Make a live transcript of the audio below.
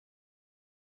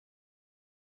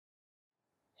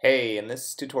Hey, in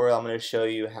this tutorial I'm going to show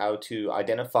you how to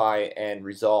identify and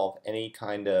resolve any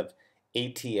kind of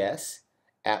ATS,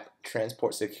 app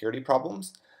transport security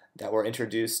problems that were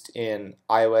introduced in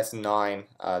iOS 9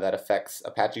 that affects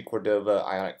Apache Cordova,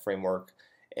 Ionic Framework,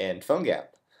 and PhoneGap.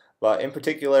 But in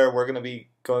particular, we're going to be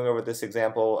going over this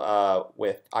example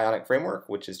with Ionic Framework,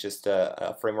 which is just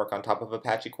a framework on top of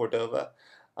Apache Cordova.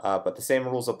 But the same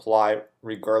rules apply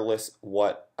regardless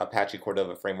what Apache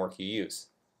Cordova framework you use.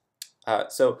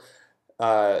 To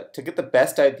get the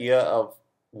best idea of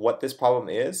what this problem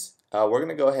is, we're going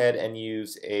to go ahead and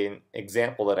use an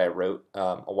example that I wrote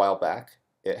a while back.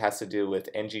 It has to do with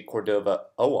ng Cordova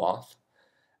OAuth,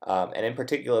 and in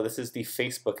particular, this is the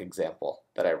Facebook example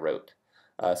that I wrote.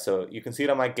 So you can see it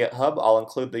on my GitHub. I'll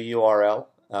include the URL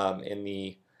in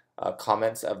the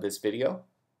comments of this video,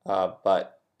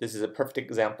 but this is a perfect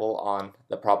example on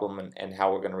the problem and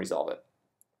how we're going to resolve it.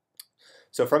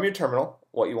 So from your terminal,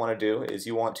 what you want to do is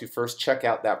you want to first check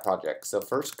out that project. So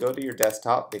first go to your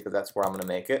desktop, because that's where I'm going to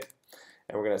make it.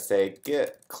 And we're going to say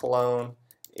git clone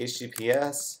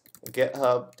https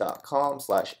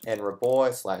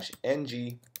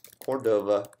github.com/nraboy/ng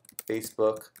Cordova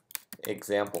Facebook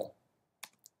example.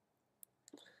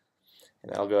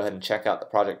 And I'll go ahead and check out the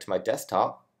project to my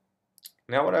desktop.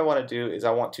 Now what I want to do is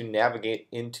I want to navigate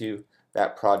into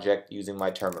that project using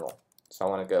my terminal. So I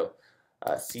want to go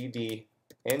cd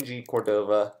ng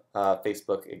Cordova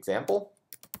Facebook example,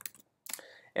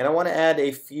 and I want to add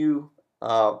a few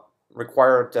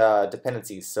required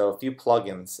dependencies, so a few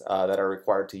plugins that are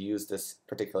required to use this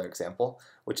particular example,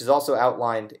 which is also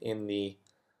outlined in the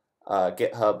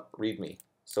GitHub README.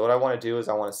 So what I want to do is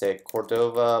I want to say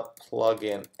Cordova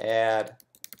plugin add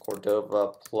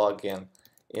Cordova plugin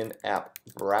in app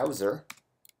browser.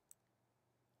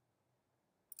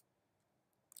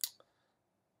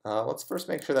 Let's first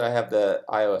make sure that I have the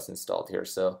iOS installed here.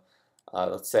 So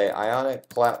let's say Ionic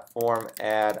platform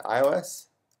add iOS.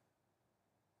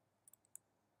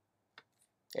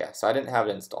 Yeah, so I didn't have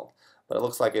it installed, but it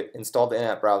looks like it installed the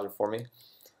in-app browser for me.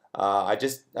 I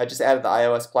just added the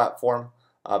iOS platform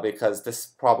because this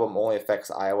problem only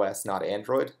affects iOS, not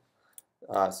Android.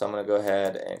 So I'm going to go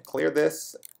ahead and clear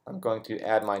this. I'm going to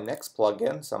add my next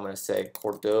plugin. So I'm going to say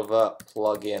Cordova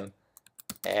plugin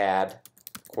add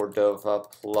Cordova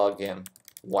plugin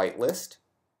whitelist.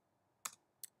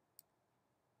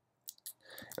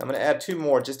 I'm going to add two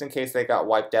more just in case they got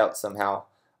wiped out somehow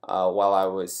while I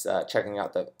was checking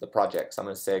out the project. So I'm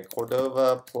going to say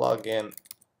Cordova plugin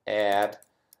add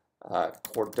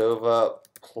Cordova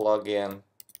plugin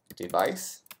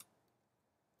device.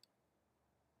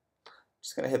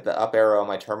 Just going to hit the up arrow on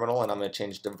my terminal, and I'm going to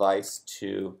change device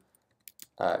to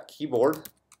keyboard.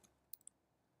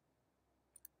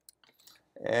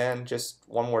 And just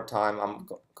one more time, I'm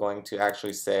going to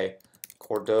actually say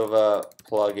Cordova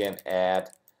plugin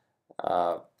add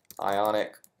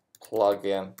Ionic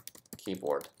plugin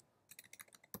keyboard.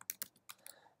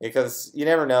 Because you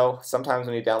never know, sometimes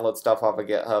when you download stuff off of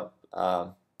GitHub,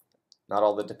 not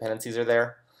all the dependencies are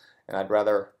there, and I'd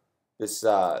rather this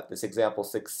example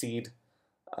succeed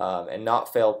and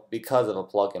not fail because of a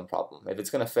plugin problem. If it's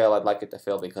going to fail, I'd like it to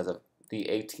fail because of the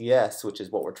ATS, which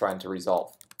is what we're trying to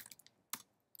resolve.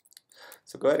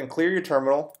 So go ahead and clear your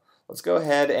terminal. Let's go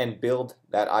ahead and build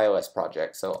that iOS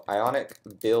project. So Ionic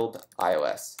build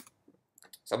iOS.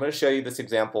 So I'm going to show you this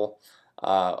example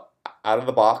out of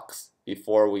the box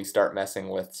before we start messing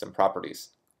with some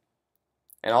properties.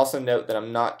 And also note that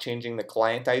I'm not changing the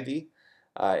client ID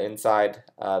inside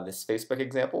this Facebook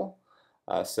example.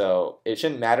 So it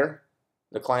shouldn't matter.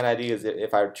 The client ID is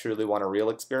if I truly want a real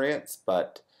experience,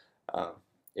 but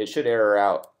it should error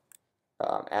out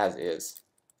as is.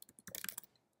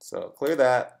 So clear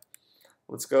that.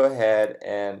 Let's go ahead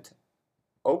and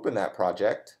open that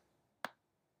project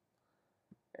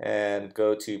and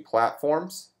go to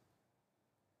Platforms,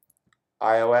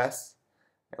 iOS,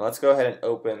 and let's go ahead and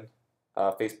open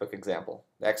Facebook example,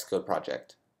 the Xcode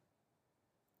project.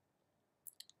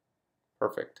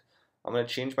 Perfect. I'm going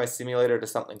to change my simulator to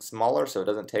something smaller so it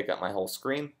doesn't take up my whole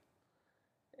screen.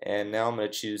 And now I'm going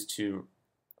to choose to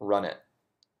run it.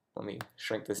 Let me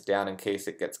shrink this down in case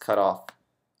it gets cut off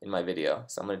in my video.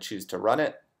 So I'm going to choose to run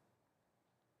it.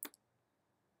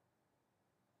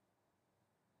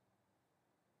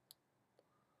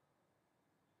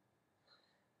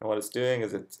 And what it's doing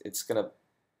is it's going to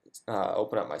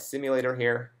open up my simulator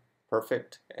here.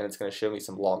 Perfect. And it's going to show me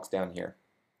some logs down here.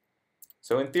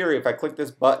 So in theory, if I click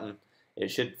this button, it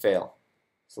should fail.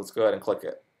 So let's go ahead and click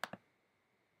it.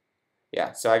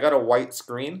 Yeah, so I got a white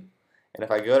screen. And if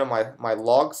I go to my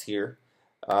logs here,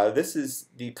 this is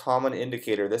the common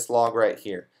indicator, this log right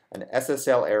here. An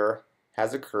SSL error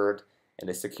has occurred and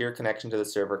a secure connection to the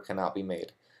server cannot be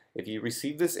made. If you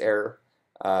receive this error,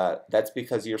 that's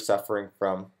because you're suffering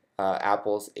from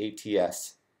Apple's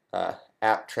ATS,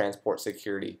 App Transport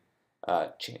Security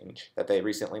change that they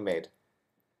recently made.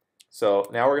 So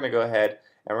now we're going to go ahead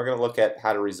and we're going to look at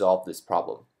how to resolve this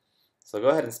problem. So go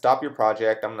ahead and stop your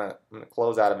project. I'm going to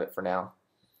close out of it for now.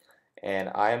 And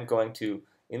I am going to,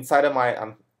 inside of my,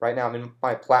 right now I'm in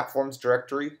my platforms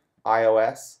directory,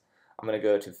 iOS. I'm going to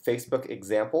go to Facebook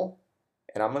example,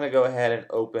 and I'm going to go ahead and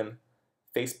open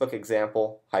Facebook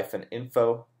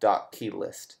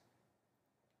example-info.plist.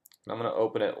 And I'm going to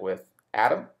open it with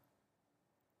Atom.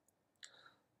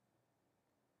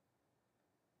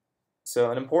 So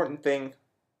an important thing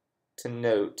to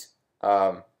note,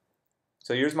 so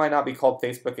yours might not be called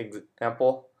Facebook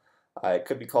example, it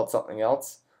could be called something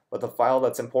else, but the file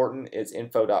that's important is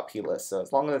info.plist. So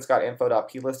as long as it's got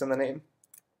info.plist in the name,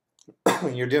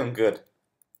 you're doing good.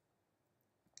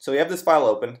 So we have this file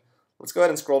open. Let's go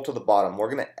ahead and scroll to the bottom.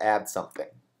 We're going to add something.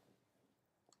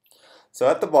 So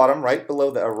at the bottom, right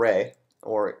below the array,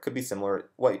 or it could be similar,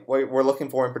 what we're looking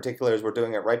for in particular is we're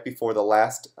doing it right before the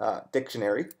last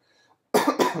dictionary.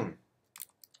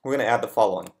 We're going to add the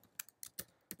following.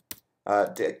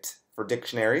 Dict for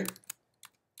dictionary.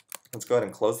 Let's go ahead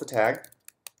and close the tag.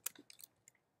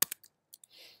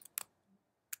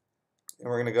 And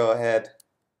we're going to go ahead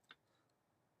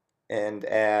and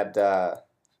add,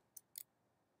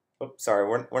 oops, sorry,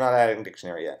 we're not adding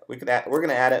dictionary yet. We're going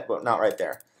to add it, but not right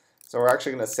there. So we're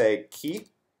actually going to say key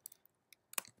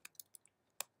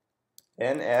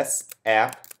ns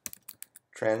app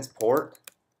transport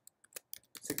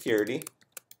security.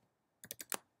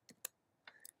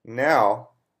 Now,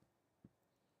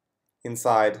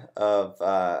 inside of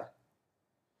that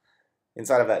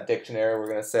dictionary, we're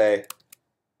going to say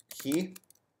key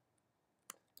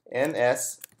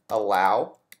ns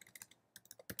allow,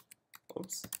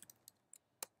 oops,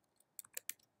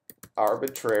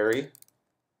 arbitrary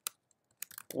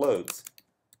loads.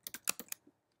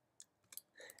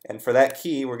 And for that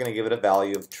key, we're going to give it a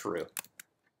value of true.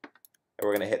 And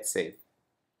we're going to hit save.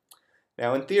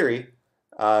 Now in theory,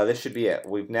 this should be it.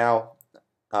 We've now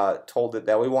told it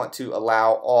that we want to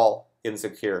allow all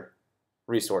insecure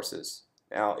resources.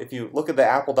 Now if you look at the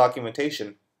Apple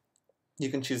documentation, you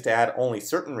can choose to add only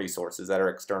certain resources that are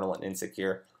external and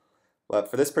insecure. But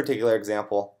for this particular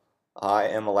example, I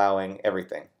am allowing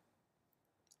everything.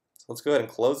 So let's go ahead and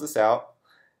close this out.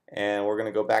 And we're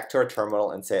going to go back to our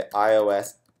terminal and say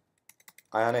iOS,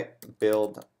 Ionic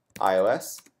build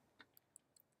iOS.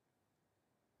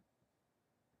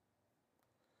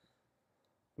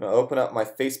 I'm going to open up my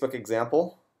Facebook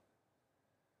example,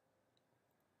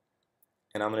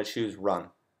 and I'm going to choose run.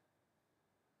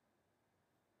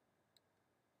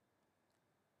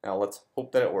 Now let's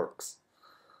hope that it works.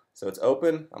 So it's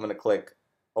open. I'm going to click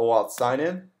OAuth sign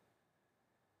in,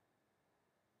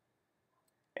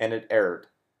 and it errored.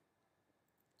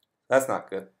 That's not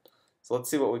good. So let's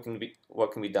see what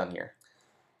can be done here.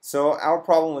 So our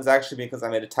problem was actually because I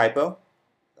made a typo.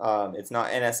 It's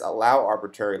not ns allow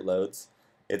arbitrary loads.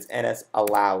 It's ns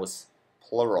allows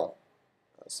plural.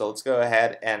 So let's go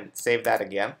ahead and save that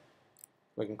again.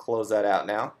 We can close that out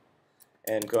now.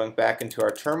 And going back into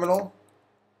our terminal,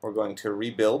 we're going to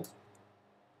rebuild.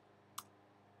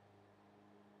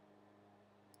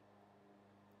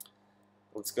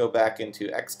 Let's go back into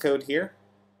Xcode here,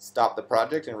 stop the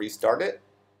project and restart it.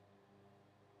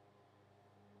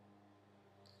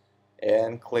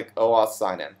 And click OAuth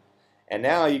sign in. And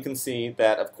now you can see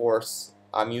that, of course,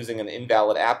 I'm using an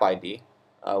invalid app ID,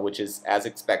 which is as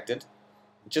expected.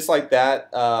 Just like that,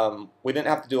 we didn't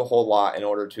have to do a whole lot in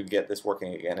order to get this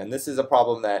working again. And this is a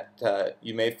problem that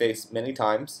you may face many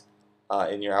times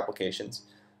in your applications.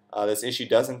 This issue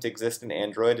doesn't exist in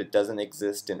Android. It doesn't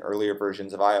exist in earlier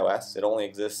versions of iOS. It only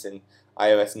exists in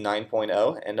iOS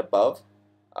 9.0 and above.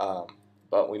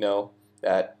 But we know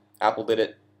that Apple did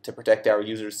it to protect our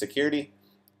users' security,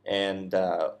 and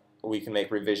we can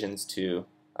make revisions to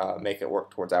make it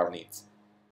work towards our needs.